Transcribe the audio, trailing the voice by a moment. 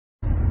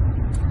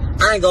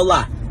I ain't gonna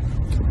lie.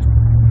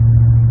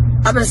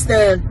 I've been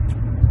staying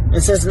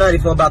in Cincinnati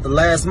for about the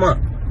last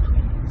month.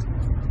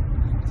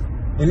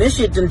 And this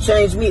shit done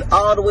changed me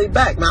all the way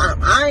back. Now,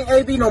 I ain't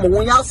AB no more.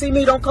 When y'all see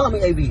me, don't call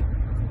me AB.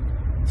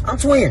 I'm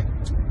Twin.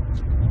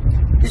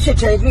 This shit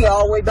changed me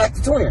all the way back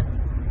to Twin.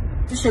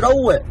 This shit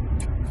over with.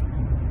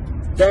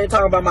 They ain't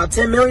talking about my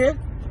 10 million.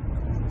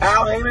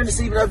 Al Heyman, the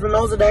Stephen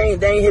Espinosa, they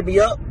ain't hit me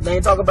up. They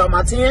ain't talking about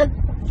my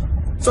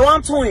 10. So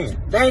I'm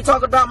Twin. They ain't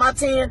talking about my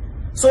 10.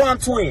 So I'm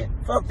Twin.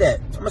 Fuck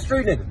that. I'm a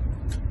street nigga.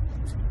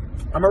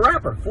 I'm a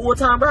rapper.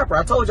 Full-time rapper.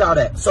 I told y'all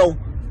that. So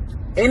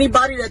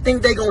anybody that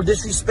think they gonna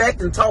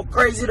disrespect and talk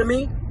crazy to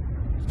me,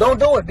 don't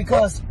do it,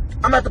 because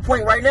I'm at the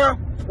point right now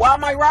where I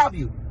might rob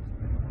you.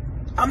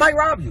 I might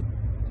rob you.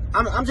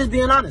 I'm just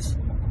being honest.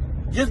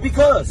 Just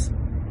because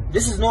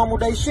this is normal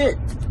day shit.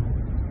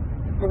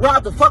 I'm gonna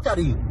rob the fuck out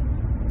of you.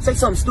 Say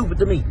something stupid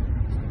to me.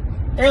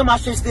 And my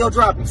shit still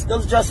dropping.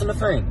 Still adjusting the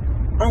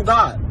fame. On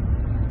God.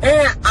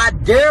 And I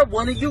dare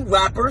one of you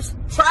rappers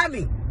try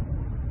me.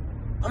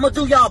 I'm gonna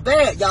do y'all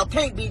bad. Y'all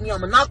can't beat me. I'm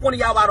gonna knock one of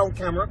y'all out on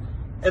camera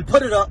and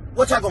put it up.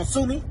 What, y'all gonna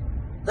sue me?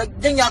 Like,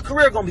 then y'all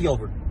career gonna be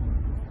over.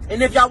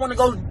 And if y'all wanna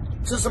go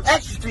to some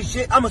extra street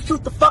shit, I'm gonna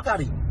shoot the fuck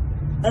out of you.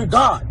 On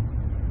God.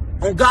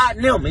 On God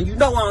and them. And you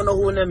know I don't know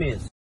who in them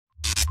is.